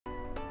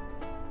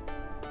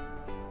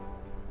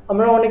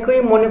আমরা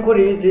অনেকেই মনে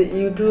করি যে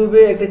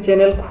ইউটিউবে একটা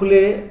চ্যানেল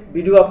খুলে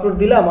ভিডিও আপলোড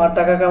দিলাম আর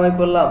টাকা কামাই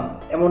করলাম,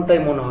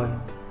 এমনটাই মনে হয়।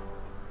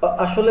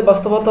 আসলে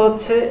বাস্তবতা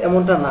হচ্ছে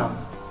এমনটা না।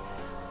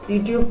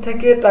 ইউটিউব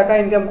থেকে টাকা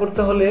ইনকাম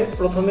করতে হলে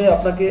প্রথমে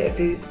আপনাকে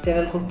একটি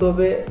চ্যানেল খুলতে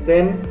হবে,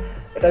 দেন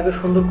এটাকে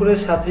সুন্দর করে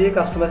সাজিয়ে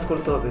কাস্টমাইজ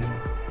করতে হবে।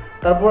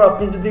 তারপর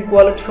আপনি যদি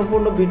কোয়ালিটি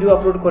সম্পূর্ণ ভিডিও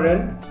আপলোড করেন,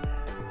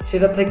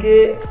 সেটা থেকে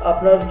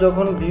আপনার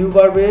যখন ভিউ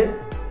বাড়বে,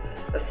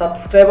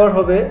 সাবস্ক্রাইবার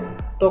হবে,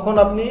 তখন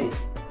আপনি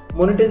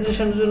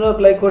মনিটাইজেশনের জন্য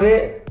অ্যাপ্লাই করে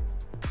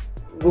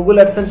গুগল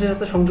অ্যাডসেন্সের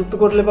সাথে সংযুক্ত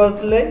করলে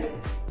পারলে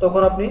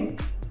তখন আপনি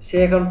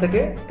সেই অ্যাকাউন্ট থেকে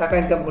টাকা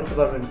ইনকাম করতে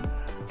পারবেন।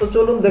 তো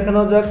চলুন দেখে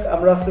নেওয়া যাক।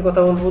 আমরা আজকে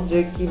কথা বলবো যে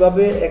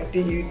কিভাবে একটি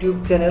ইউটিউব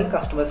চ্যানেল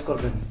কাস্টমাইজ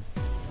করবেন।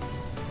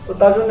 তো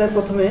তার জন্য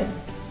প্রথমে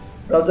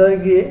ব্রাউজারে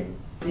গিয়ে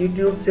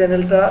ইউটিউব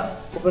চ্যানেলটা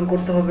ওপেন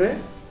করতে হবে।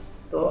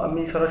 তো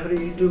আমি সরাসরি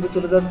ইউটিউবে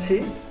চলে যাচ্ছি।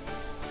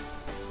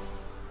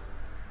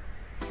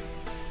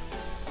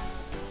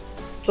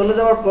 চলে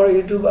যাওয়ার পর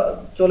ইউটিউব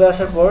চলে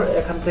আসার পর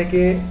এখান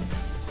থেকে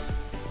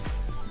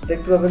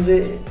দেখতে পাবেন যে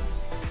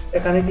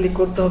এখানে ক্লিক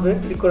করতে হবে।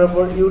 ক্লিক করার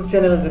পর ইউর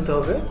চ্যানেলে যেতে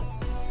হবে।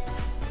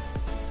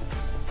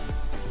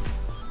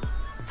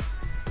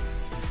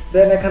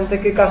 দেন এখান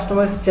থেকে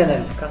কাস্টমাইজ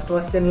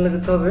চ্যানেলে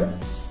যেতে হবে।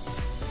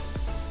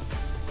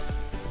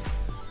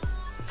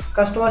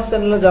 কাস্টমাইজ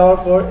চ্যানেলে যাওয়ার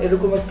পর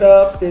এরকম একটা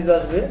পেজ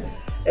আসবে।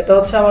 এটা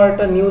হচ্ছে আমার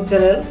একটা নিউ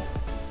চ্যানেল,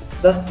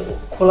 জাস্ট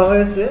খোলা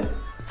হয়েছে।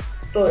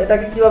 তো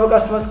এটাকে কিভাবে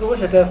কাস্টমাইজ করবো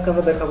সেটা আজকে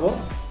আমরা দেখাবো।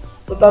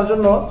 তো তার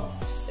জন্য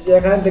এই যে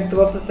এখানে দেখতে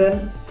পাচ্ছেন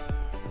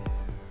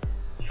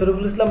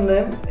শরীফুল ইসলাম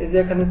নেম, এই যে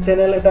এখানে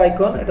চ্যানেল এটা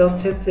আইকন, এটা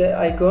হচ্ছে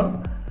আইকন,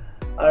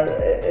 আর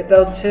এটা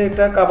হচ্ছে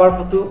একটা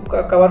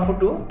কভার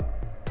ফটো।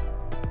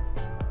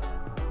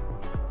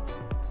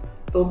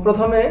 তো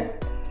প্রথমে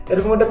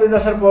এরকম একটা পেজ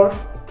আসার পর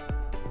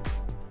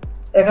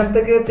এখান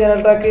থেকে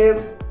চ্যানেলটাকে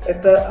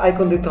একটা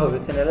আইকন দিতে হবে,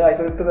 চ্যানেলের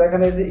আইকন দিতে হবে।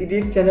 এখানে যে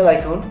এডিট চ্যানেল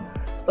আইকন,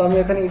 তো আমি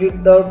এখানে এডিট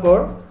দেওয়ার পর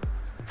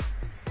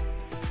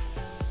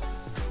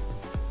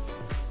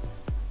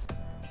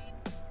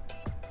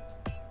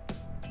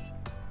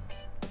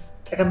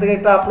এখান থেকে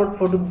একটা আপলোড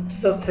ফটো দিতে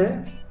চাচ্ছে।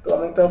 তো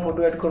আমি একটা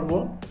ফটো অ্যাড করব।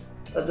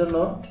 তার জন্য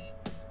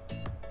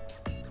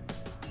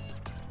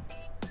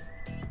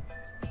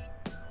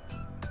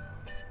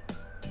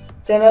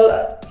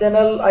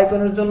চ্যানেল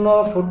আইকনের জন্য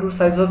ফটোর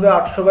সাইজ হবে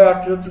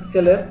 800x800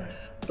 পিক্সেলের।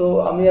 তো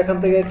আমি এখান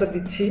থেকে একটা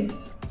দিচ্ছি,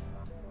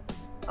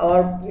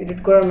 আমার এডিট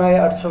করা নাই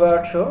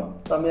 800x800।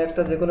 তো আমি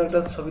একটা যে কোনো একটা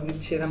ছবি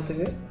দিচ্ছি এখান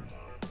থেকে।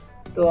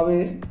 তো আমি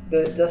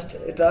জাস্ট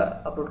এটা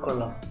আপলোড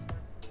করলাম।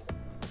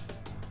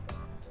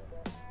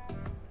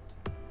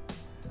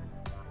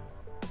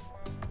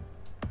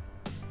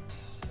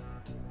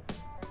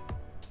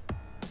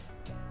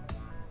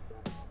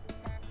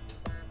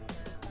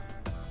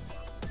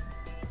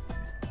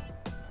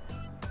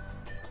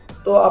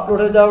 তো আপলোড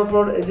হয়ে যাওয়ার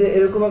পর এই যে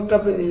এরকম একটা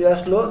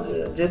আসলো।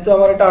 যেহেতু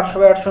আমার এটা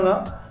 800x800 না,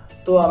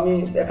 তো আমি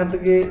এখান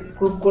থেকে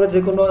গ্রুপ করে যে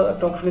কোনো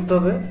একটা অংশ নিতে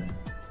হবে।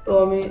 তো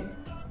আমি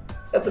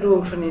এতটুকু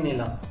অংশ নিয়ে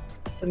নিলাম,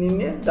 তো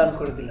নিয়ে ডান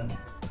করে দিলাম।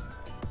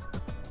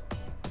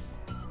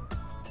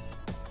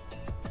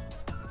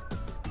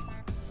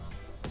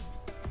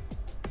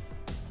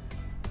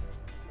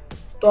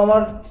 তো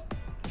আমার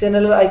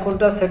চ্যানেলের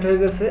আইকনটা সেট হয়ে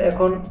গেছে।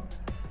 এখন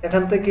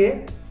এখান থেকে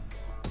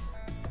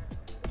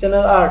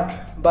চ্যানেল আর্ট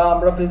বা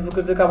আমরা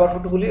ফেসবুকের যে কভার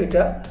ফটো বলি,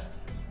 এটা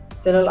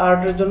চ্যানেল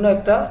আর্টের জন্য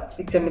একটা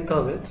পিকচার নিতে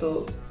হবে। তো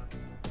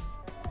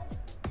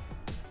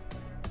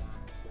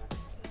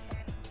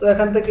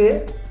এখান থেকে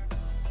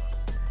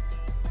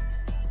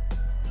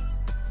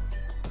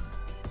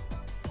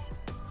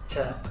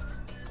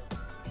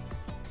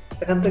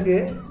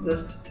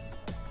জাস্ট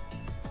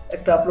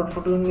একটা আপলোড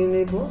ফটো নিয়ে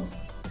নেব।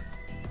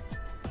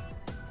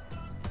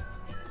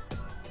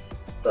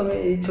 তো আমি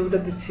এই ছবিটা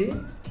দিচ্ছি।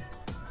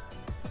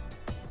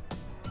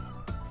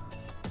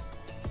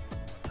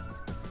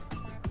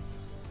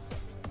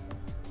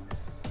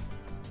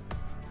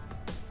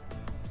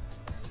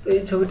 তো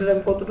এই ছবিটার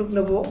আমি কতটুকু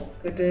নেব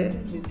কেটে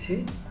দিচ্ছি।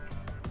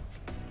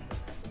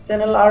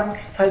 চ্যানেল আর্ট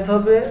সাইজ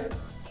হবে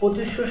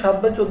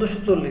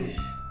 2507x1440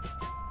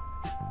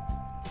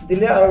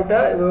 দিলে, আর ওটা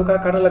এভাবে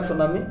কাটা লাগতো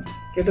না। আমি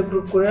কেটে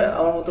গ্রুপ করে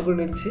আমার মতো করে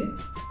নিচ্ছি,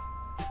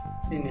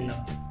 নিয়ে নিলাম।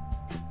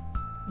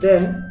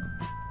 দেন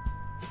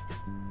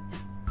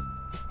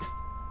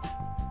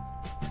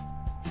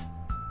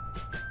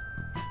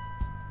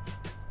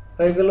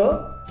হয়ে গেল।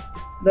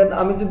 দেন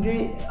আমি যদি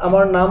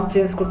আমার নাম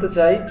চেঞ্জ করতে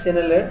চাই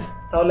চ্যানেলের,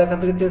 তাহলে এখান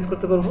থেকে চেঞ্জ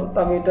করতে পারবো। তো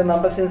আমি এটা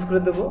নামটা চেঞ্জ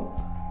করে দেবো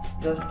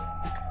জাস্ট।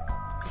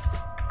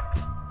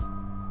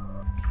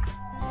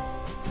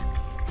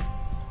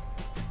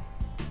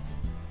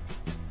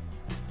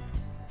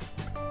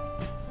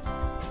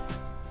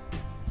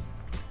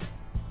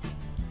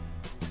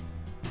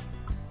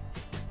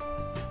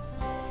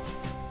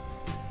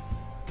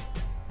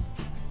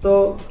 তো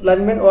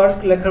লাইনম্যান ওয়ার্ক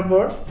লেখার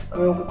পর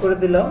আমি ওকে করে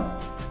দিলাম।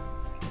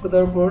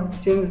 তারপর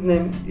চেঞ্জ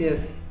নেম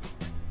ইয়েস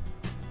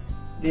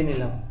দিয়ে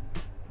নিলাম।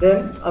 দেন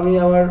আমি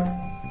আমার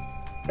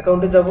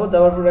অ্যাকাউন্টে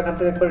যাওয়ার পর এখান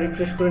থেকে একবার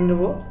রিফ্রেশ করে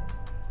নেব।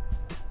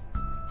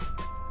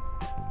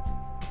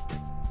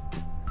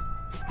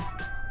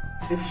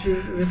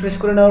 রিফ্রেশ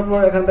করে নেওয়ার পর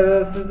এখান দেখা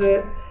যাচ্ছে যে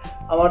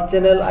আমার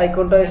চ্যানেল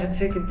আইকনটা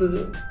এসেছে কিন্তু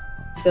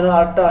চ্যানেল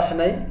আর্টটা আসে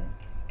নাই।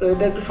 তো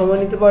এটা একটু সময়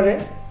নিতে পারে,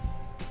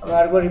 আমি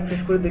আরেকবার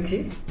রিফ্রেশ করে দেখি।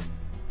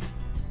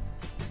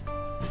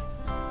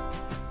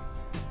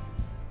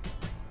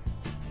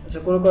 আচ্ছা,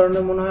 কোনো কারণে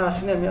মনে হয়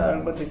আসেনি, আমি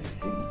আরেকবার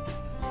দেখতেছি।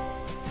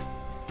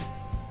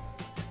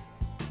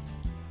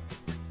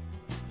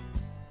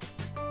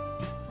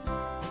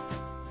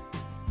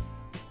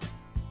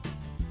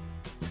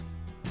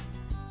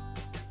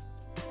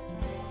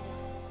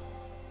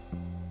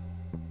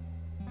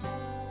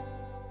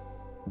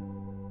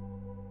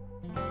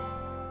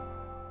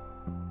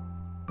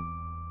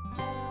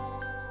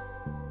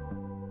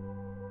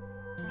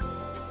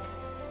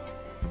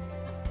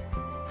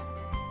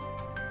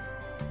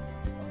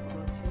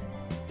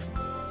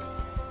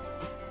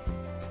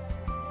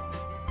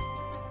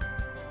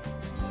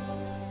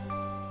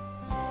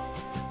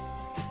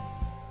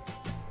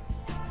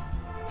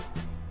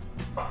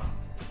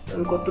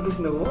 আমি কতটুকু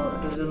নেব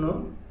এটার জন্য?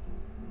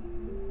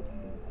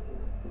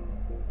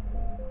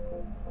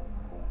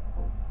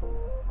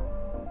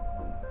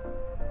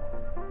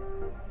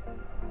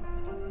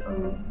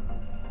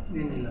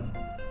 নিয়ে নিলাম,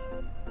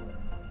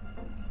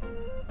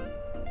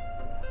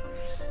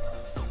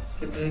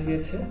 সেট হয়ে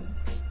গিয়েছে।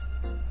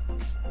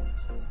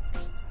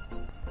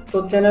 তো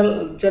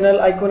channel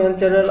icon and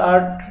channel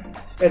art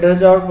add হয়ে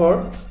যাওয়ার পর,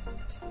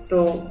 তো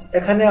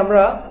এখানে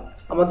আমরা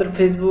আমাদের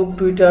ফেসবুক,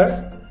 টুইটার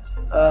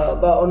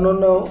বা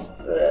অন্যান্য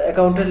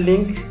অ্যাকাউন্টের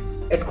লিঙ্ক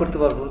অ্যাড করতে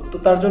পারবো। তো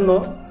তার জন্য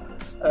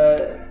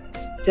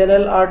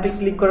চ্যানেল আর্টে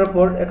ক্লিক করার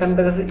পর এখানে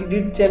দেখা যাচ্ছে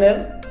এডিট চ্যানেল,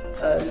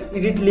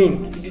 এডিট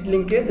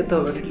লিঙ্কে যেতে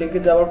হবে। এডিট লিঙ্কে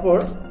যাওয়ার পর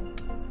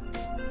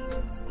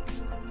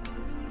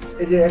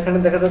এই যে এখানে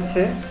দেখা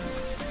যাচ্ছে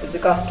যে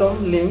কাস্টম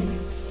লিঙ্ক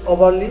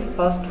ওভারলি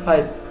ফার্স্ট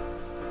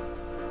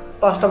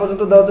 5টা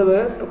পর্যন্ত দেওয়া যাবে।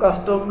 তো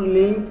custom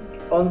link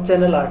on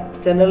channel art,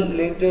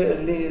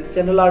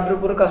 channel আর্টের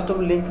উপরে কাস্টম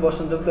লিঙ্ক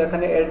বসানো যাবে। তো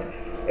এখানে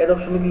এড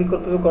অপশনে ক্লিক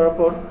করতে হবে। করার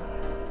পর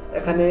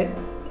এখানে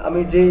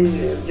আমি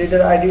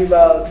যেটার আইডি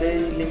বা যেই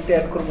লিঙ্কটা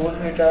অ্যাড করবো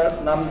সেটার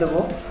নাম দেব।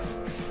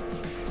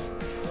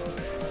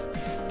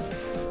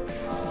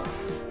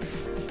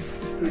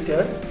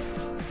 টুইটার,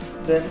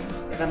 দেন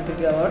এখান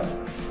থেকে আমার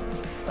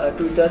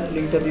টুইটার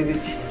লিঙ্কটা দিয়ে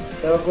দিচ্ছি।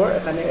 দেওয়ার পর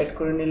এখানে অ্যাড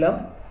করে নিলাম।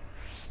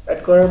 অ্যাড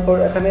করার পর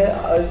এখানে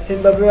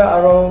সেমভাবে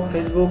আরও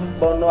ফেসবুক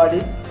বা অন্য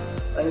আইডি,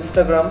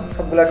 ইনস্টাগ্রাম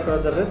সবগুলো অ্যাড করা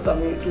যাবে। তো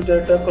আমি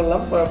টুইটারটা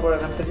করলাম, করার পর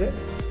এখান থেকে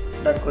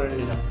ডান করে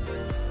নিলাম।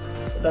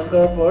 ডান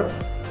করার পর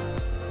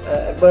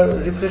একবার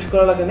রিফ্রেশ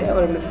করা লাগে না,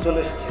 আমার এমনিতে চলে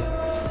এসেছে।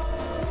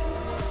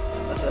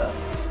 আচ্ছা,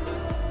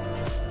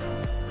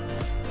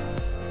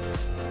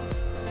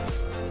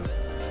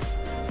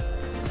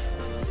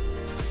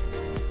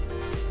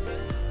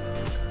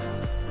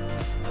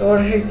 এবার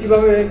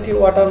কীভাবে একটি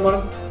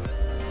ওয়াটারমার্ক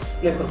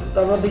প্লে করবো? তো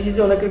আমরা দেখি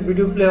যে অনেকের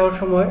ভিডিও প্লে হওয়ার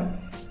সময়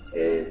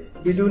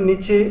ভিডিওর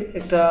নিচে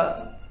একটা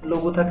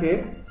লোগো থাকে,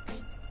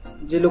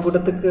 যে লোগোটা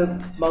থেকে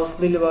মাউস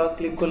নিলে বা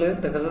ক্লিক করলে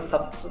দেখা যায়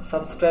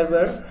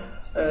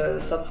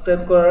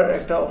সাবস্ক্রাইব করার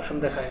একটা অপশন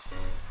দেখায়।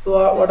 তো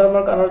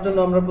ওয়াটারমার্ক আনার জন্য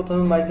আমরা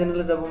প্রথমে মাই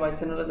চ্যানেলে যাব। মাই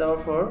চ্যানেলে যাওয়ার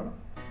পর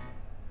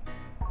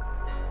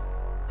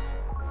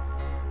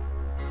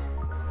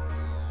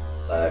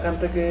এখান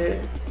থেকে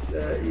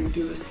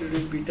ইউটিউব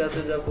স্টুডিও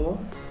বিটাতে যাব।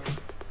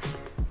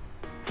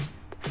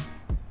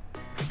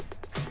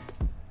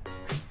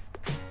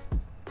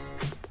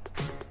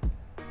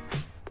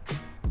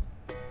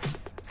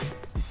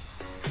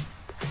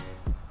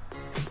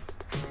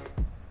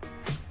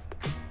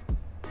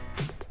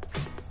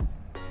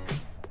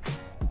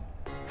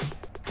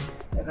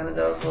 এখানে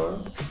যাওয়ার পর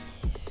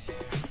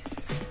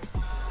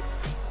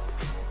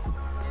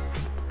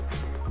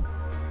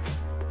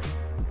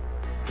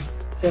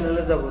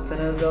চ্যানেলে যাব।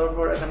 চ্যানেলে যাওয়ার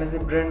পর এখানে যে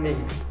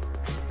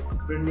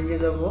ব্র্যান্ডিংয়ে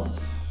যাব।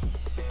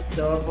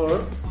 যাওয়ার পর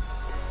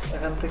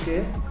এখান থেকে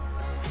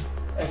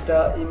একটা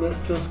ইমেজ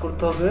চুজ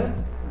করতে হবে,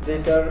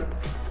 যেটার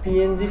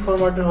পিএনজি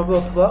ফরম্যাটের হবে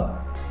অথবা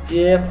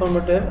জিএফ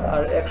ফরম্যাটের,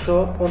 আর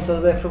 150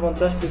 বা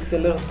 150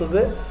 পিক্সেলের হতে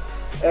হবে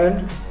অ্যান্ড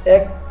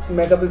 1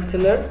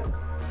 মেগাপিক্সেলের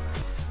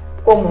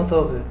কম হতে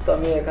হবে। তো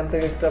আমি এখান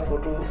থেকে একটা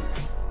ফটো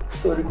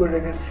তৈরি করে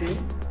রেখেছি।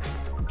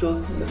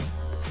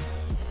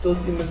 চুজ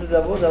ইমেজে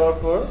যাব। যাওয়ার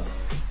পর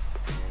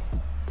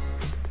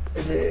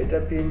এই যে এটা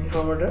পিএনজি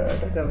ফরম্যাটের,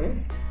 এটাকে আমি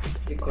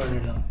ক্লিক করে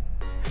নিলাম।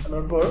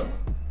 আনার পর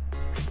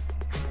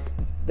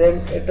দেন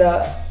এটা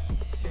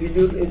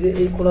ভিডিওর এই যে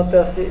এই কোণাতে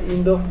আছে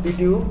end of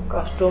video,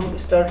 custom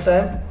start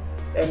time,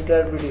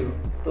 enter video.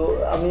 তো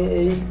আমি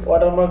এই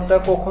ওয়াটারমার্কটা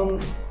কখন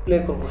প্লে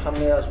করব,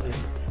 সামনে আসবে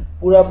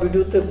পুরো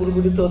ভিডিওতে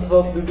অথবা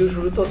ভিডিও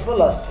শুরুতে অথবা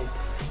লাস্টে।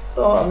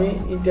 তো আমি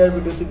এন্টার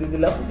ভিডিওতে দিয়ে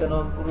দিলাম, যেন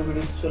পুরো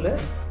ভিডিওতে চলে,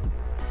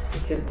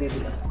 সেভ দিয়ে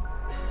দিলাম।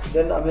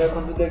 দেন আমি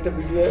এখন যদি একটা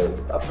ভিডিও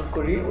আপলোড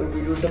করি, ওই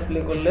ভিডিওটা প্লে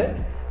করলে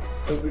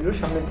ওই ভিডিওর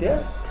সামনে দিয়ে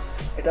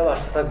এটা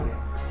আসতে থাকবে।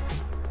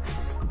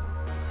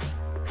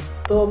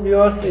 তো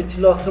ভিউয়ার্স, এই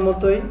ছিল আজকের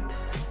মতোই।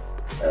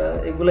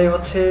 এগুলাই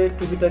হচ্ছে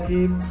টুকিটাকি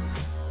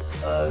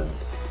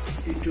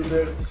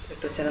ইউটিউবের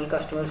একটা চ্যানেল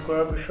কাস্টমাইজ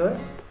করার বিষয়।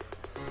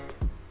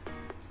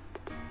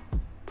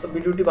 তো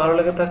ভিডিওটি ভালো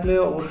লেগে থাকলে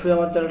অবশ্যই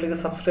আমার চ্যানেলটিকে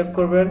সাবস্ক্রাইব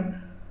করবেন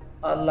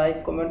আর লাইক,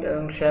 কমেন্ট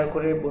এবং শেয়ার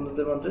করে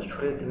বন্ধুদের মধ্যে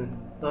ছড়িয়ে দেবেন।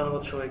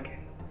 ধন্যবাদ সবাইকে।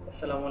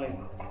 আসসালামু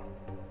আলাইকুম।